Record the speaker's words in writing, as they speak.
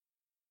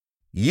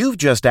You've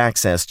just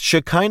accessed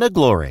Shekinah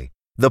Glory,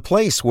 the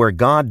place where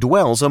God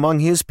dwells among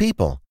His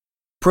people.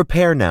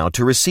 Prepare now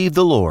to receive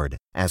the Lord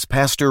as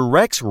Pastor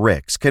Rex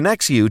Ricks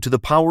connects you to the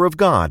power of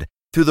God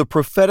through the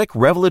prophetic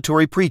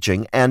revelatory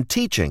preaching and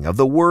teaching of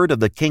the Word of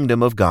the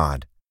Kingdom of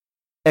God.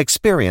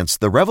 Experience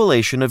the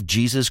revelation of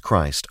Jesus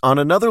Christ on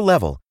another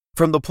level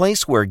from the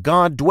place where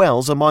God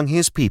dwells among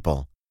His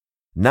people.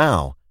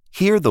 Now,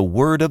 hear the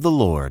Word of the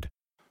Lord.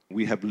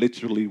 We have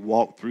literally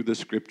walked through the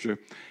scripture,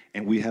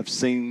 and we have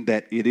seen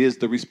that it is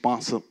the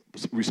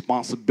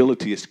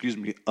responsibility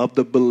of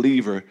the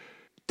believer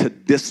to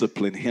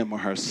discipline him or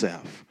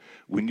herself.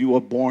 When you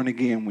are born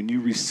again, when you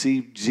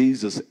receive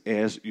Jesus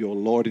as your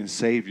Lord and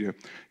Savior,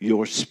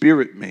 your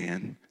spirit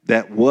man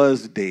that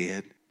was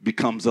dead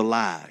becomes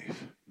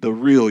alive, the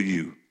real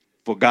you.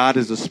 For God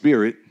is a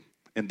spirit,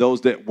 and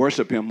those that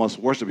worship Him must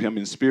worship Him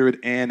in spirit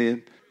and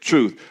in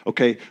truth.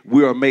 Okay,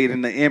 we are made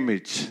in the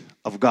image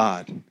of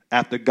God,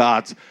 after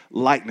God's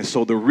likeness.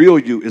 So the real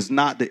you is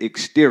not the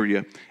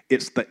exterior,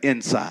 it's the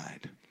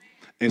inside.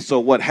 And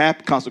so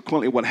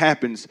consequently, what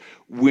happens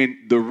when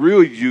the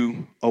real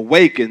you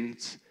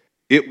awakens,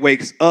 it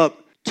wakes up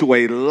to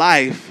a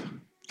life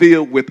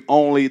filled with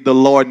only the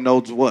Lord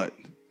knows what.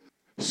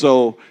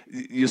 So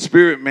your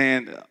spirit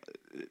man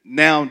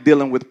now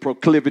dealing with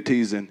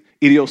proclivities and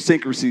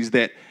idiosyncrasies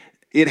that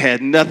it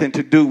had nothing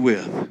to do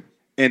with.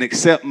 And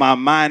except my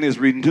mind is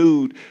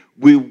renewed,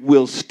 we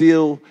will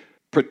still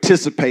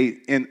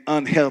participate in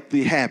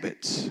unhealthy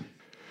habits.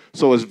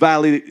 So it's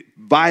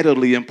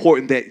vitally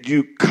important that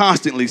you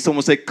constantly,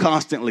 someone say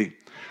constantly,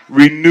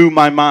 renew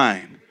my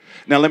mind.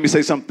 Now let me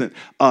say something.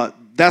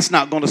 That's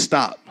not going to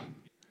stop.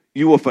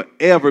 You will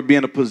forever be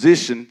in a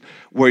position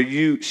where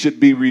you should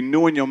be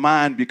renewing your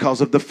mind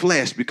because of the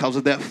flesh, because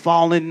of that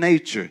fallen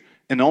nature.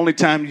 And the only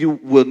time you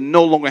will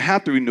no longer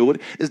have to renew it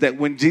is that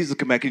when Jesus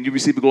comes back and you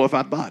receive a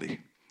glorified body.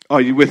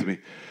 Are you with me?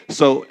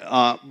 So,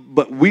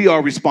 but we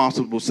are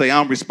responsible. Say,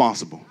 I'm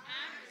responsible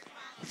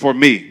for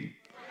me.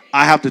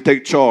 I have to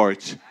take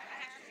charge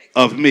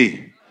of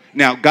me.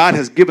 Now, God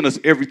has given us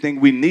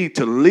everything we need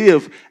to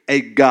live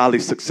a godly,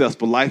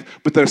 successful life,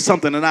 but there's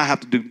something that I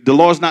have to do. The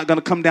Lord's not going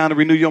to come down and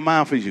renew your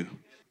mind for you.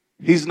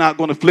 He's not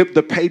going to flip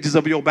the pages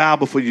of your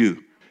Bible for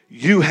you.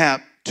 You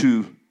have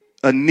to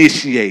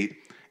initiate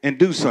and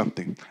do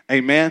something.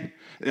 Amen.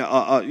 A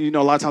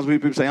lot of times when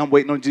people say, I'm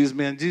waiting on Jesus,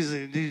 man,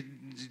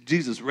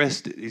 Jesus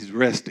rested. He's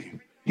resting.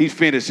 He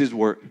finished his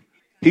work.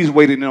 He's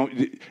waiting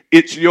on.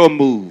 It's your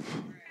move.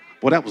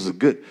 Well, that was a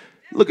good.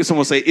 Look at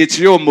someone say, it's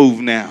your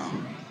move now.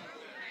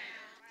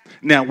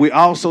 Now, we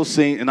also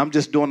seen, and I'm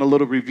just doing a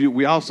little review,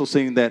 we also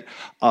seen that,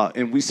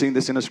 and we seen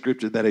this in the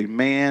scripture, that a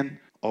man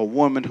or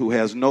woman who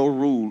has no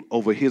rule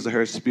over his or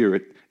her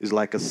spirit is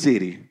like a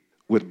city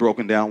with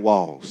broken down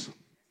walls.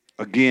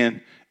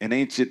 Again, in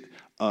ancient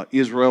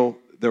Israel,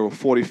 there were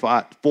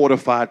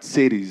fortified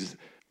cities,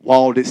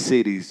 walled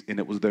cities, and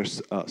it was their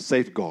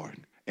safeguard.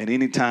 And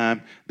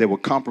anytime they were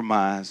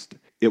compromised,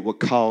 it would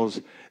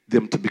cause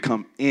them to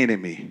become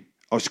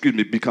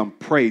become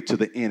prey to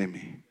the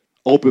enemy,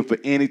 open for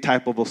any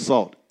type of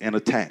assault and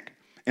attack.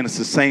 And it's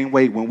the same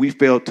way when we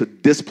fail to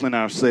discipline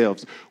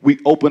ourselves, we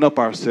open up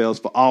ourselves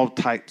for all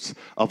types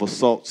of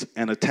assaults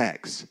and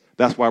attacks.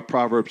 That's why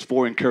Proverbs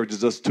 4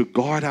 encourages us to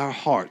guard our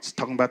hearts,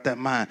 talking about that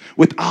mind,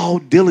 with all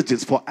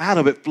diligence, for out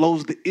of it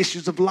flows the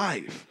issues of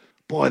life.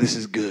 Boy, this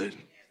is good.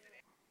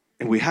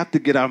 And we have to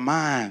get our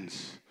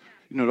minds.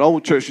 The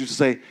old church used to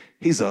say,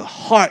 he's a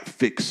heart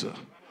fixer.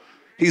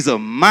 He's a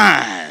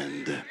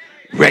mind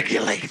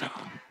regulator.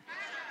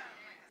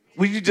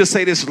 Will you just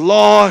say this,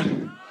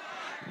 Lord,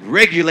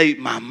 regulate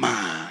my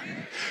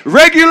mind.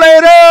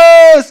 Regulate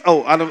us.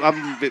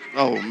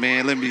 Oh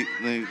man, let me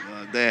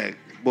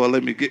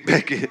get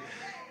back in.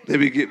 Let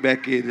me get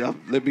back in.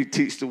 Let me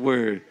teach the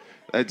word.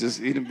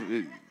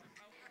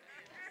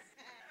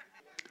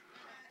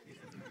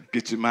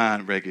 Get your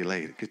mind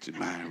regulated. Get your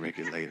mind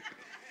regulated.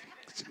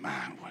 Get your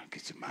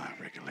mind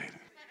regulated.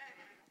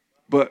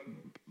 But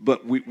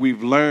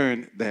we've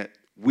learned that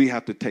we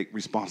have to take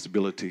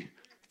responsibility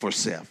for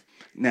self.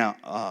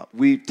 Now,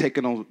 we've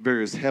taken on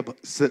various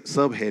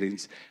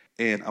subheadings,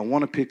 and I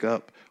want to pick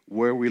up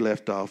where we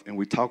left off. And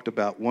we talked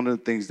about one of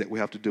the things that we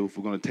have to do if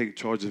we're going to take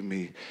charge of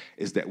me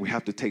is that we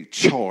have to take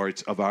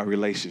charge of our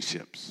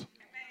relationships.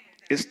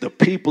 It's the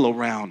people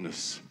around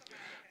us.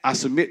 I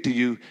submit to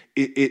you,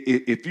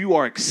 if you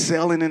are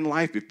excelling in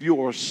life, if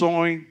you are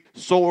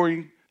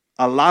soaring,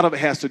 a lot of it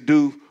has to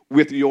do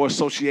with your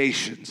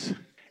associations.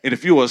 And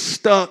if you are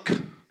stuck,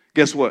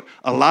 guess what?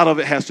 A lot of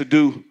it has to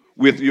do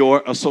with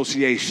your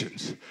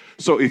associations.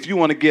 So if you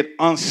want to get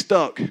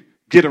unstuck,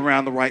 get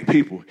around the right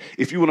people.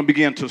 If you want to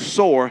begin to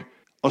soar,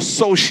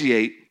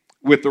 associate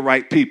with the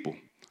right people.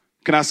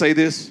 Can I say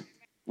this?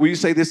 Will you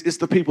say this? It's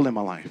the people in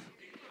my life.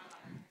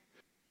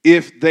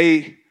 If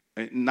they,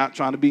 not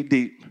trying to be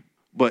deep,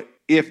 but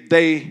if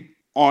they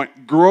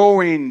aren't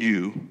growing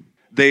you,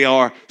 they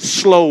are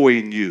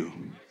slowing you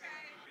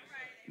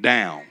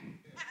down.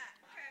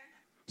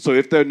 So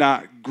if they're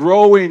not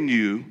growing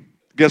you,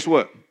 guess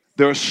what?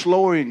 They're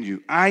slowing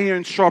you.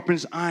 Iron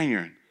sharpens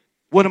iron.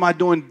 What am I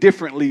doing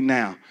differently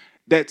now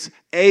that's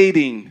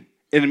aiding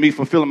in me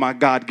fulfilling my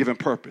God-given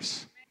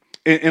purpose?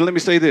 And let me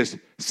say this.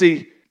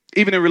 See,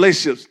 even in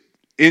relationships,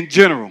 in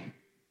general,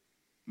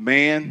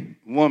 man,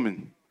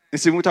 woman. And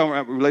see, when we're talking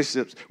about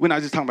relationships, we're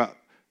not just talking about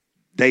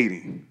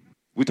dating.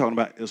 We're talking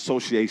about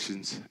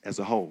associations as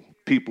a whole,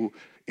 people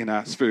in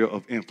our sphere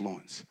of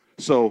influence.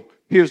 So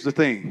here's the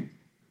thing.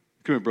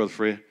 Come here, Brother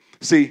Fred.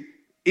 See,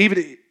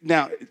 even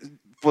now,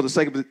 for the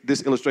sake of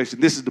this illustration,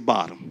 this is the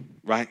bottom,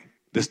 right?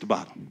 This is the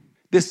bottom.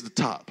 This is the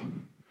top.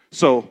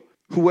 So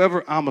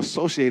whoever I'm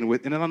associating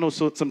with, and then I know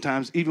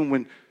sometimes even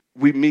when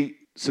we meet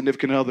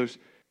significant others,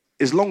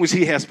 as long as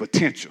he has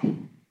potential,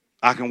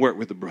 I can work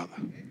with the brother.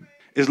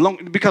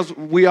 Because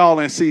we all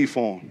in seed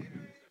form.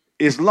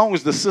 As long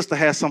as the sister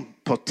has some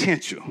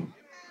potential,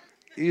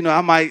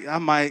 I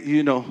might,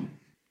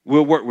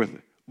 we'll work with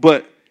it.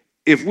 But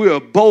if we're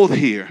both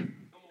here,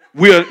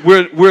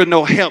 we're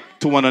no help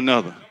to one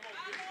another.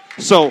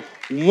 So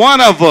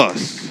one of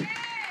us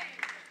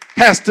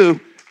has to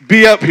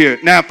be up here.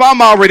 Now, if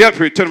I'm already up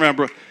here, turn around,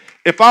 bro.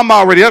 If I'm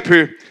already up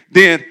here,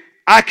 then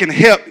I can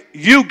help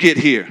you get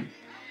here.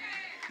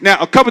 Now,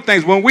 a couple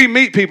things. When we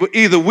meet people,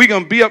 either we're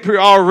going to be up here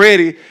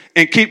already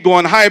and keep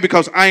going higher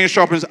because iron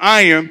sharpens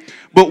iron,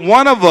 but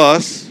one of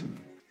us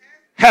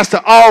has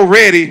to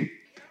already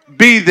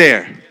be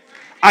there.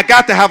 I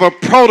got to have a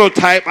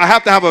prototype. I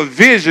have to have a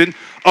vision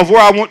of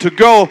where I want to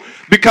go,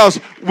 because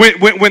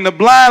when the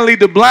blind lead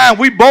the blind,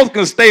 we both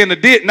going to stay in the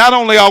ditch. Not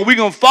only are we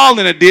going to fall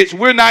in the ditch,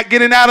 we're not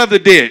getting out of the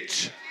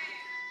ditch.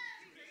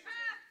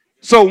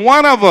 So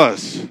one of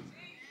us,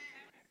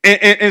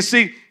 and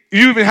see,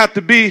 you even have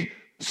to be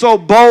so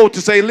bold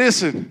to say,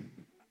 listen,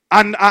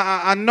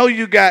 I know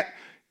you got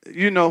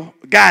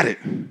it.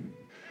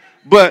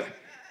 But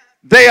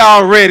they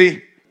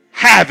already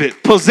have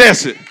it,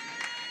 possess it.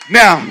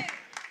 Now,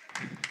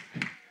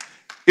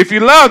 if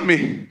you love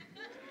me,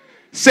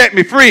 set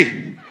me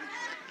free.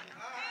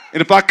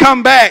 And if I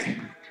come back,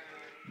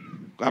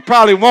 I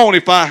probably won't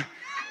if I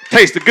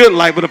taste the good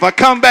life, but if I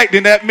come back,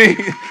 then that means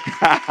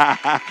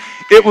I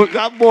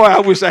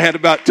wish I had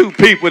about 2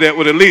 people that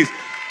would at least,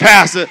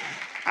 Pastor,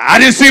 I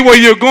didn't see where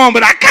you're going,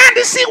 but I kind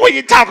of see what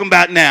you're talking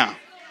about now.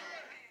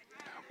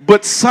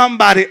 But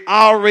somebody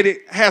already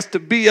has to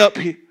be up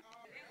here.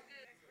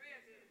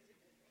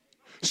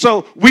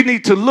 So we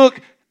need to look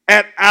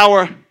at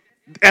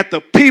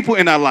the people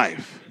in our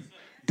life.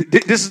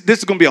 This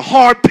is going to be a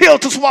hard pill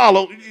to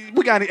swallow.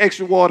 We got any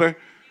extra water?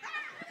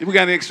 We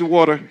got any extra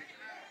water?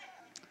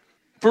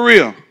 For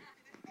real.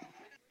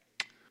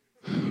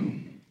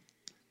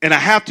 And I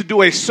have to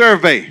do a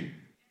survey.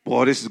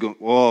 Boy, this is going,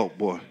 oh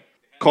boy.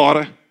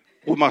 Carter,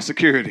 with my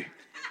security.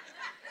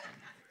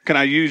 Can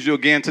I use you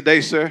again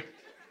today, sir?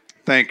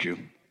 Thank you.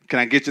 Can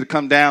I get you to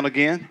come down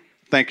again?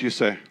 Thank you,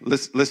 sir.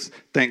 Let's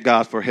thank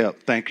God for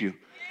help. Thank you.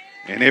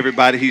 And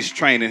everybody he's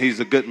training, he's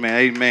a good man.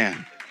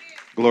 Amen.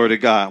 Glory to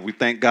God. We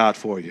thank God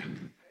for you.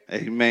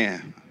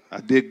 Amen. I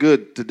did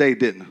good today,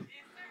 didn't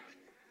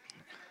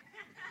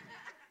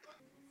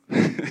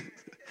I?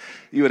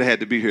 You would have had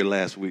to be here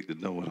last week to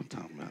know what I'm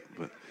talking about,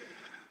 but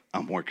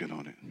I'm working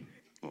on it.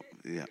 Well,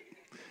 yeah.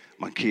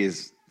 My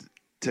kids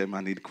tell me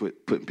I need to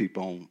quit putting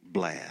people on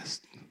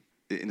blast.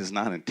 And it's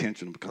not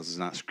intentional because it's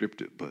not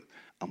scripted, but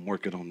I'm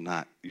working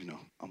on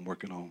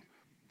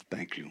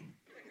thank you.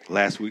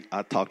 Last week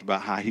I talked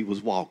about how he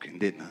was walking,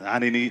 didn't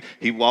I?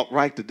 He walked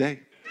right today.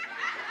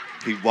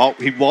 He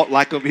walked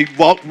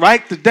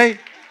right today.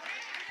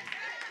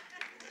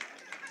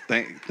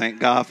 Thank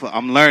God for,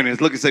 I'm learning.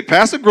 Look and say,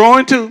 Pastor,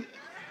 growing too.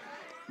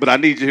 But I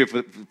need you here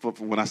for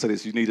when I say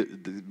this, you need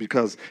it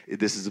because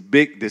this is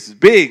big.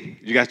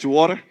 You got your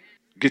water?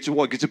 Get your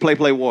water. Get your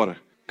play water.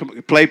 Come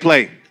on,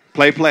 play.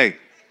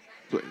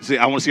 See,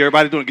 I want to see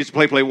everybody doing it. Get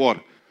your play water.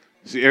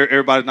 See,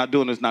 everybody's not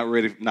doing this, not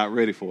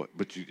ready for it.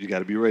 But you got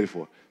to be ready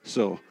for it.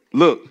 So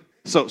look,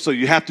 so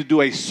you have to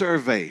do a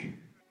survey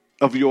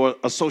of your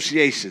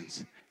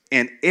associations,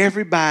 and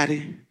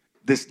everybody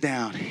that's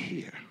down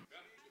here,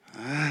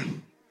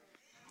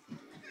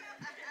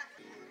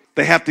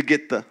 they have to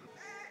get the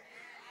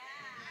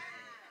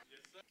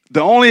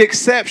only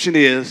exception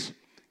is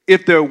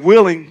if they're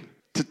willing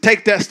to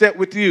take that step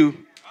with you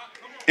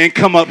and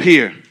come up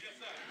here.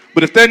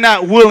 But if they're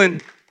not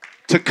willing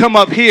to come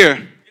up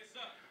here,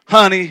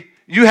 honey,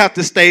 you have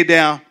to stay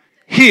down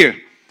here.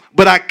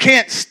 But I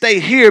can't stay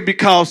here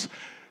because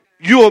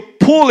you're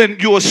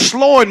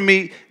slowing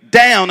me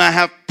down. I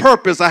have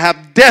purpose. I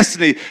have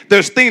destiny.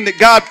 There's things that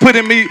God put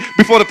in me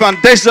before the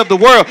foundation of the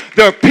world.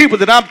 There are people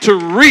that I'm to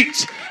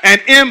reach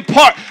and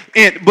impart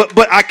in.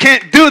 But I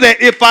can't do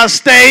that if I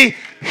stay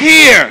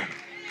here.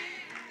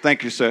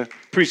 Thank you, sir.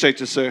 Appreciate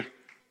you, sir.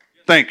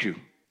 Thank you.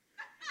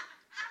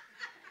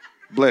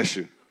 Bless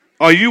you.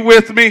 Are you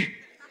with me?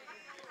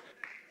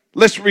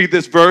 Let's read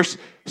this verse.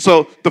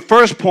 So the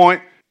first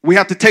point, we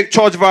have to take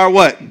charge of our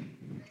what?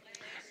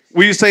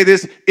 Will you say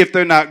this? If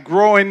they're not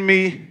growing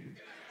me,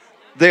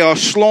 they are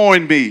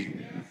slowing me.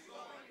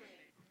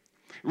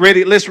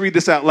 Ready? Let's read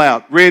this out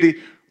loud.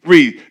 Ready?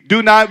 Read.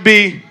 Do not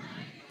be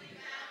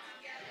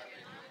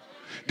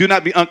Do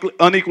not be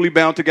unequally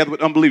bound together with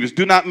unbelievers.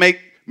 Do not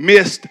make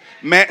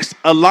mismatched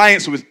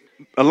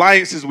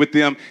alliances with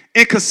them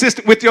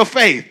inconsistent with your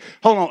faith.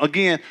 Hold on.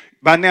 Again,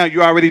 by now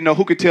you already know.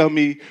 Who could tell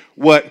me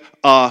what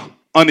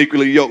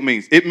unequally yoked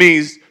means? It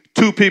means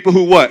two people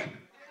who what?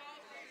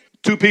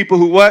 Two people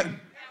who what?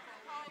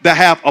 That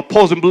have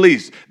opposing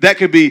beliefs. That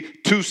could be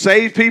two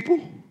saved people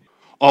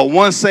or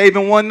one saved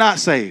and one not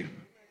saved.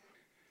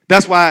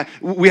 That's why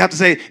we have to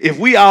say, if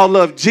we all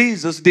love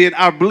Jesus, then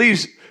our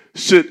beliefs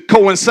should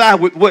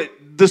coincide with what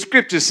the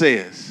scripture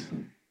says.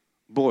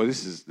 Boy,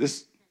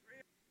 this.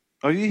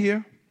 Are you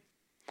here?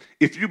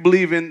 If you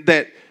believe in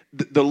that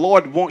the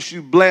Lord wants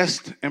you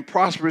blessed and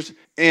prosperous,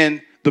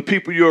 and the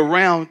people you're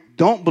around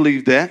don't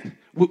believe that,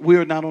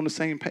 we're not on the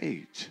same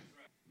page.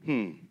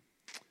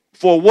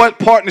 For what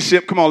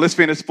partnership, come on, let's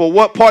finish. For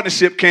what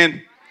partnership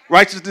can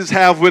righteousness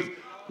have with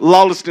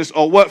lawlessness,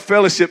 or what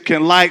fellowship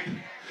can light?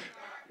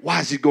 Why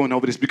is he going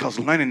over this? Because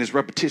learning is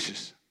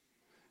repetitious.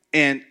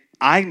 And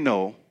I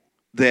know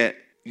that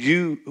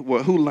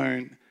who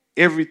learn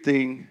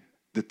everything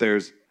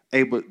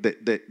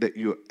that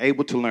you're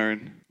able to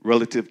learn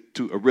relative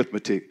to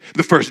arithmetic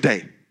the first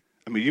day.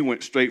 I mean, you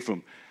went straight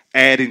from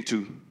adding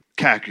to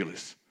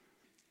calculus.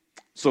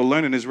 So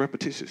learning is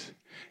repetitious.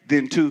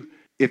 Then two,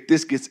 if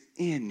this gets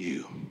in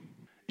you,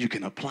 you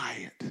can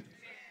apply it.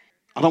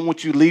 I don't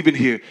want you leaving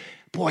here.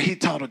 Boy, he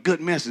taught a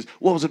good message.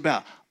 What was it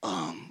about?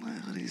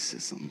 He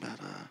said something about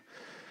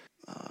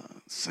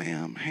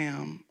Sam,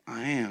 ham,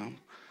 I am,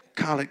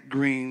 collard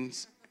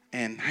greens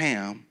and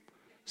ham,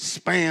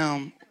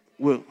 spam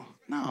will.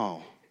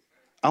 No.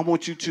 I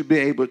want you to be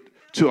able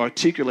to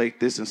articulate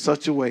this in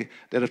such a way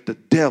that if the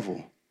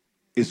devil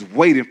is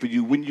waiting for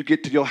you when you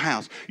get to your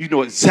house, you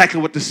know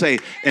exactly what to say,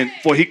 and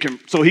so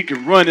he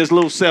can run his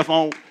little self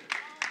on.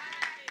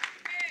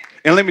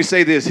 And let me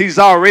say this, he's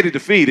already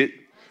defeated.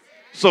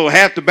 So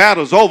half the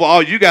battle's over.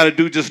 All you got to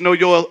do is just know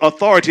your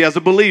authority as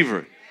a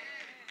believer.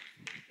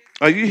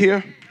 Are you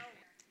here?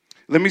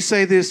 Let me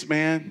say this,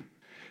 man.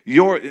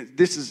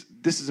 This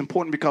is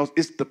important because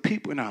it's the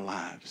people in our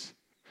lives.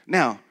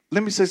 Now,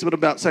 let me say something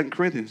about 2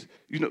 Corinthians.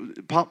 You know,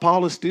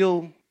 Paul is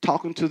still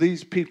talking to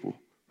these people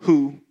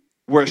who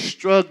were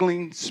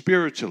struggling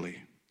spiritually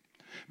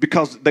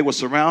because they were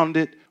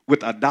surrounded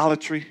with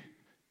idolatry,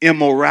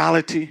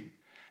 immorality,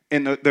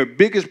 and their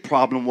biggest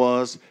problem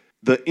was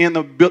their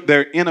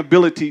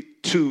inability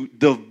to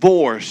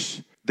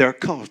divorce their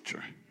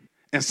culture.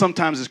 And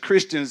sometimes as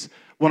Christians,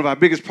 one of our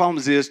biggest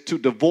problems is to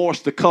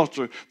divorce the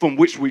culture from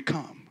which we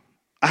come.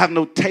 I have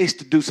no taste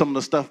to do some of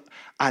the stuff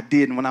I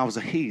did when I was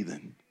a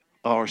heathen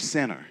or a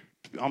sinner.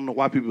 I don't know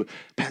why people,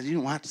 Pastor, you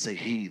don't have to say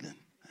heathen.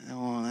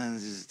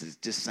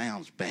 It just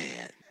sounds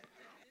bad.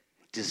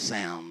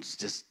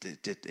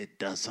 It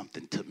does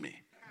something to me.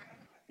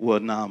 Well, a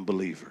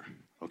non-believer,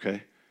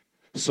 okay?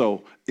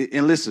 So,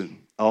 and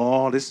listen,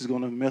 this is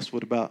going to mess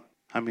with about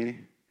how many?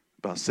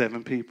 About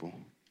 7 people.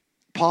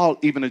 Paul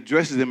even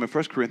addresses them in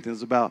 1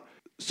 Corinthians about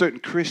certain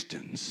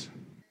Christians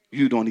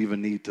you don't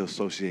even need to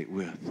associate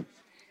with.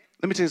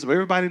 Let me tell you something.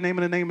 Everybody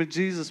naming the name of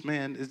Jesus,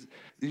 man, is,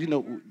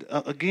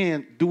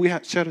 again, do we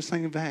share the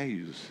same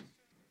values?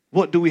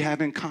 What do we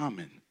have in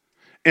common?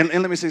 And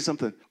let me say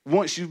something.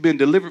 Once you've been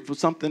delivered from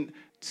something,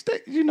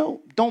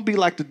 don't be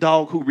like the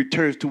dog who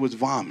returns to his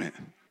vomit.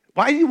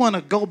 Why do you want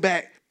to go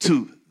back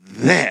to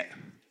that?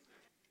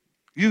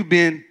 You've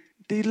been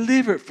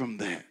delivered from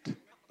that.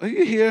 Are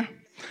you here?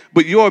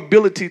 But your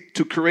ability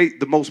to create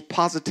the most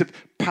positive,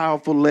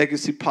 powerful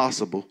legacy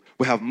possible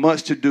will have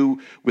much to do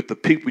with the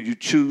people you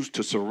choose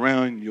to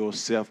surround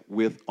yourself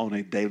with on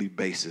a daily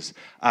basis.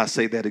 I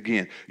say that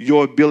again.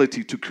 Your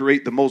ability to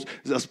create the most,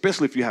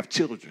 especially if you have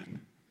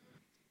children.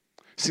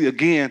 See,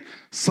 again,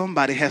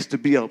 somebody has to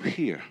be up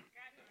here.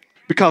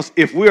 Because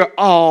if we're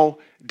all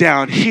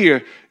down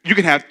here, you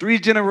can have 3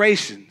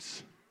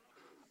 generations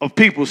of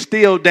people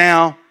still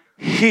down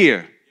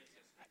here.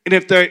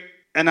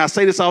 And I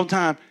say this all the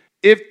time,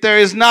 if there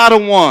is not a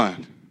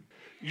one,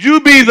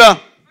 you be the.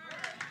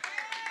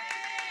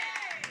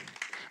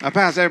 I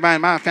pass everybody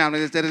in my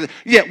family.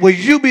 Yeah, well,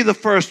 you be the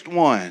first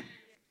one.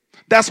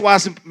 That's why,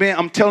 man,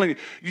 I'm telling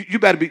you, you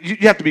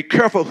have to be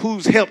careful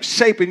who's helped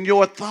shaping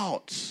your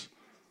thoughts.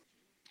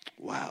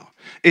 Wow.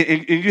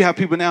 And you have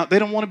people now, they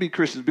don't want to be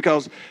Christians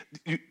because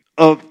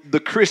of the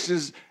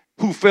Christians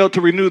who fail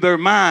to renew their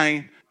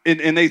mind,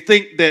 and they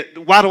think that,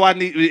 why do I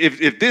need,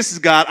 if this is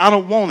God, I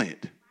don't want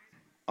it.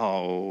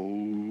 Oh,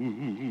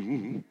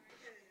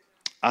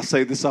 I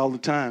say this all the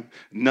time.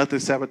 Nothing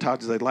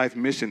sabotages a life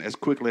mission as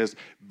quickly as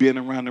being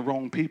around the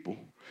wrong people.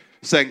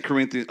 1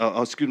 Corinthians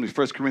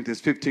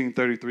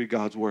 15:33,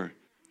 God's word.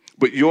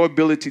 But your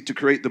ability to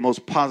create the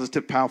most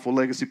positive, powerful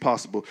legacy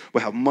possible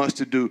will have much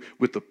to do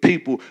with the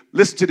people.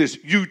 Listen to this.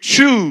 You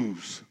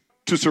choose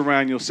to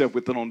surround yourself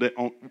with on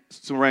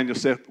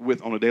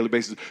a daily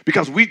basis,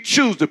 because we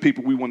choose the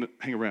people we want to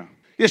hang around.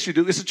 Yes, you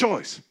do. It's a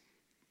choice.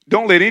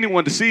 Don't let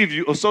anyone deceive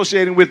you.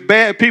 Associating with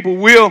bad people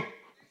will.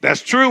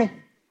 That's true.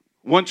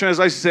 One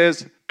translation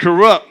says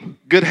corrupt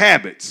good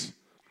habits.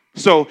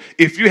 So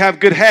if you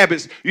have good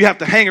habits, you have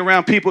to hang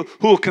around people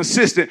who are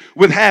consistent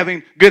with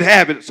having good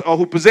habits or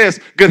who possess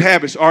good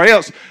habits, or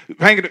else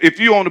if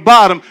you're on the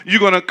bottom,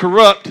 you're going to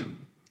corrupt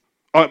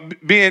or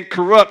being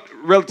corrupt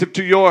relative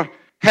to your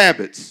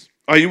habits.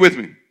 Are you with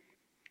me?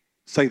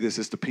 Say this,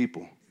 it's the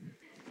people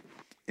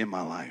in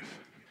my life.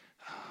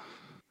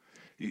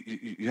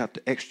 You have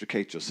to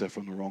extricate yourself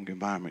from the wrong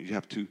environment. You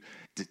have to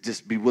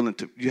just be willing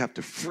to, you have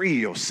to free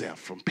yourself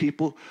from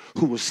people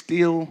who are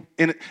still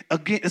in it.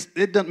 Again,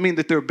 it doesn't mean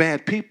that they're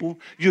bad people.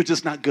 You're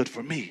just not good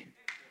for me.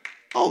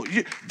 Oh,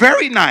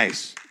 very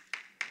nice.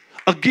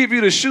 I'll give you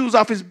the shoes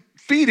off his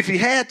feet if he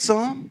had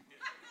some.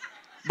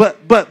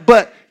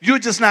 But you're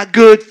just not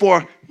good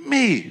for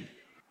me.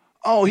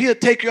 Oh, he'll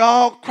take you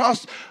all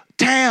across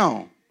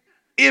town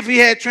if he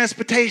had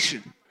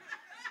transportation.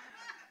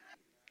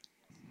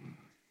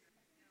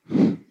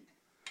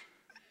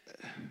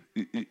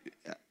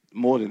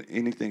 More than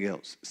anything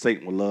else,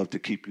 Satan will love to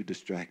keep you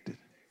distracted.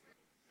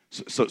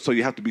 So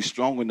you have to be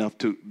strong enough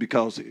to,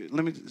 because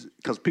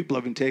people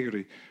of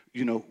integrity,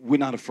 we're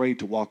not afraid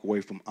to walk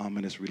away from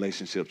ominous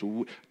relationships,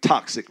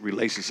 toxic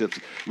relationships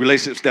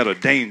that are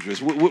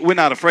dangerous. We're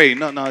not afraid.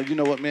 No, you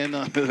know what,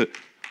 man?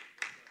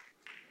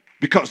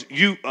 Because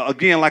you,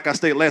 again, like I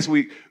stated last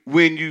week,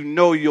 when you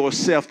know your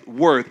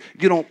self-worth,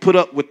 you don't put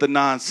up with the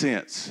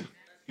nonsense.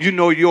 You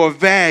know your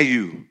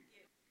value.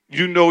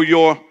 You know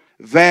your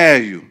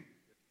value.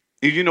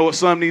 And you know what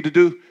some need to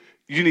do?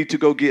 You need to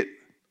go get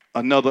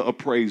another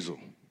appraisal.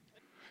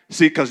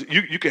 See, because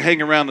you can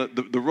hang around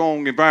the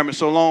wrong environment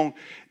so long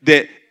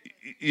that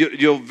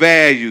your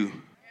value,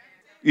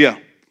 yeah.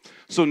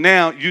 So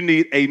now you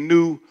need a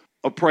new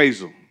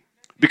appraisal.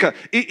 Because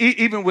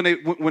even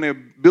when they're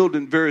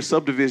building various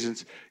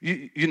subdivisions,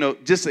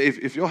 just say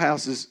if your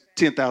house is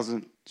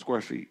 10,000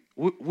 square feet,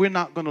 we're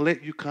not going to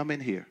let you come in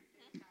here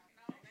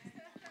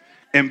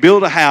and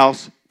build a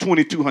house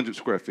 2,200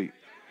 square feet.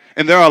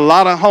 And there are a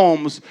lot of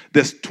homes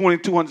that's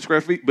 2,200 square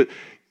feet, but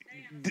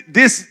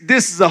this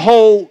is a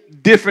whole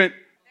different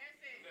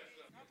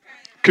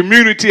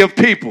community of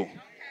people.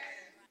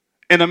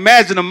 And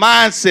imagine a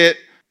mindset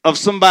of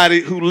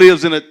somebody who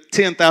lives in a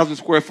 10,000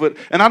 square foot.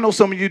 And I know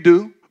some of you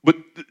do, but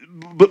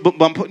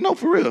no,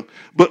 for real.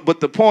 But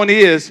the point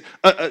is,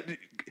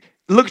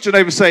 look at your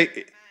neighbor and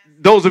say,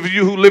 those of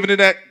you who live in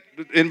that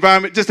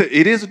environment,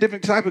 it is a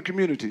different type of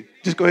community.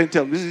 Just go ahead and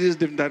tell them this is a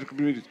different type of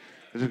community.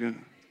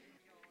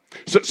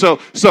 So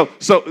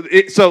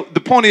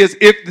the point is,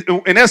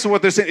 and that's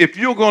what they're saying, if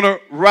you're going to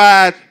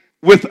ride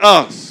with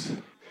us,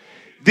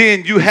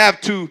 then you have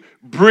to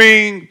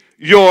bring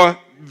your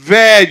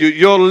value,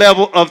 your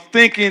level of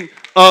thinking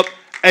up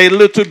a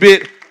little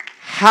bit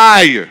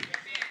higher.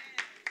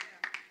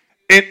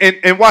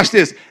 And watch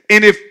this.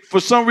 And if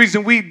for some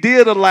reason we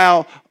did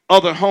allow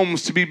other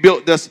homes to be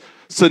built that's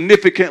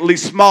significantly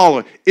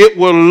smaller, it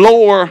will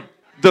lower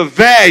the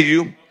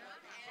value.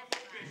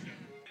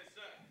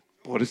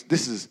 Boy,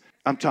 this is,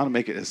 I'm trying to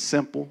make it as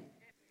simple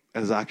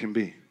as I can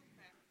be.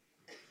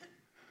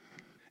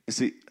 And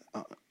see,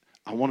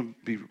 I want to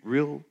be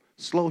real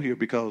slow here,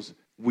 because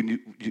when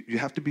you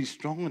have to be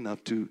strong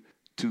enough to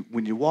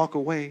when you walk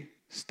away,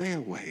 stay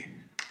away.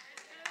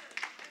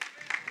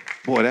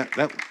 Boy, that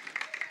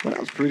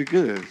was pretty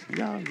good.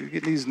 Y'all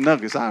getting these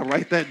nuggets. I'll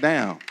write that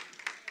down.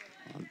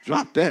 I'll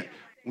drop that.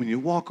 When you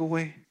walk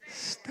away,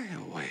 stay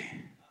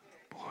away.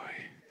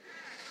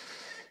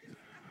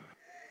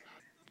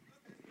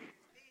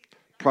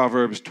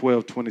 Proverbs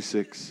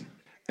 12:26.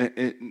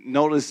 And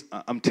notice,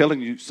 I'm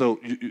telling you,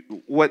 so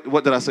what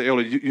did I say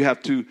earlier? You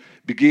have to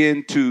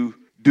begin to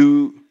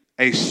do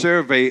a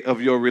survey of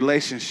your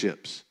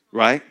relationships,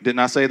 right? Didn't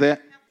I say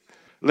that?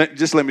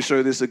 Just let me show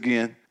you this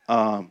again.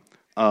 The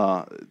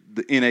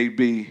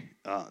NAB,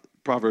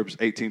 Proverbs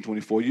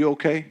 18:24. You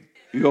okay?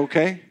 You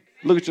okay?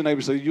 Look at your neighbor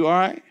and say, you all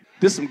right?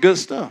 This is some good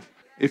stuff.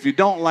 If you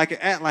don't like it,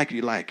 act like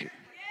you like it.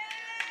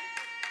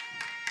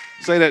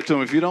 Say that to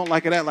him. If you don't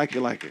like it, act like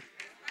you like it.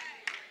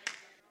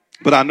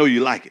 But I know you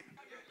like it.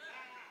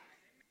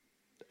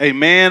 A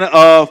man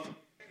of.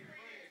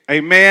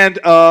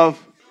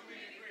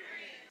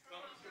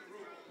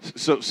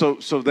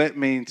 So that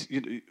means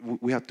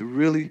we have to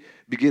really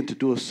begin to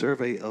do a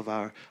survey of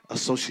our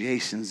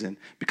associations, and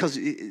because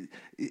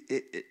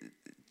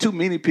too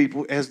many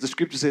people, as the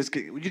scripture says,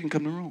 you can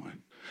come to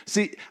ruin.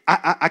 See,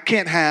 I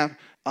can't have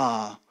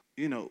if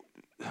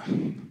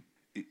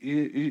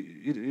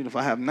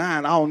I have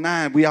 9, all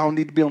 9, we all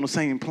need to be on the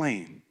same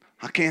plane.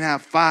 I can't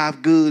have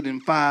 5 good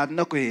and 5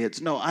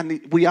 knuckleheads. No,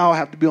 we all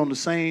have to be on the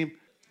same.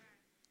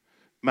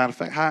 Matter of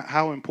fact,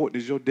 how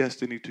important is your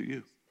destiny to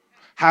you?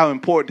 How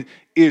important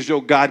is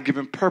your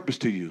God-given purpose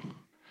to you?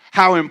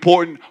 How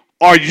important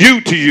are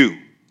you to you?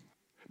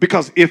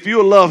 Because if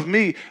you love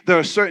me, there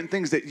are certain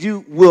things that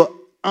you will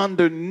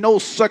under no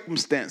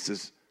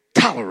circumstances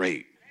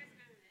tolerate.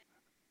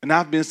 And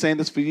I've been saying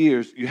this for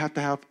years. You have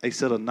to have a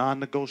set of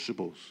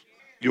non-negotiables.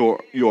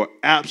 Your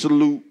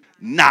absolute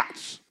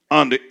knots.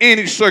 Under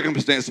any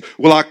circumstance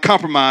will I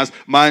compromise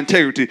my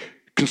integrity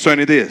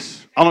concerning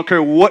this. I don't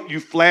care what you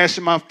flash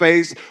in my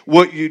face,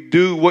 what you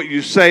do, what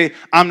you say.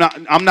 I'm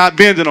not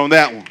bending on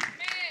that one.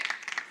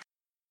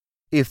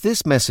 If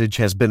this message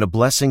has been a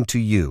blessing to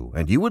you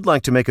and you would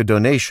like to make a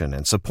donation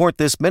and support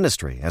this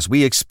ministry as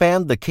we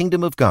expand the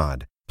kingdom of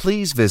God,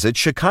 please visit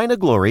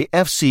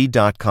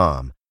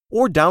ShekinahGloryFC.com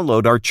or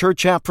download our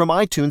church app from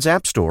iTunes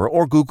App Store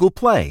or Google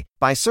Play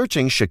by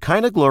searching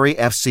Shekinah Glory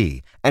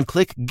FC and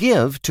click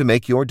Give to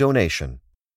make your donation.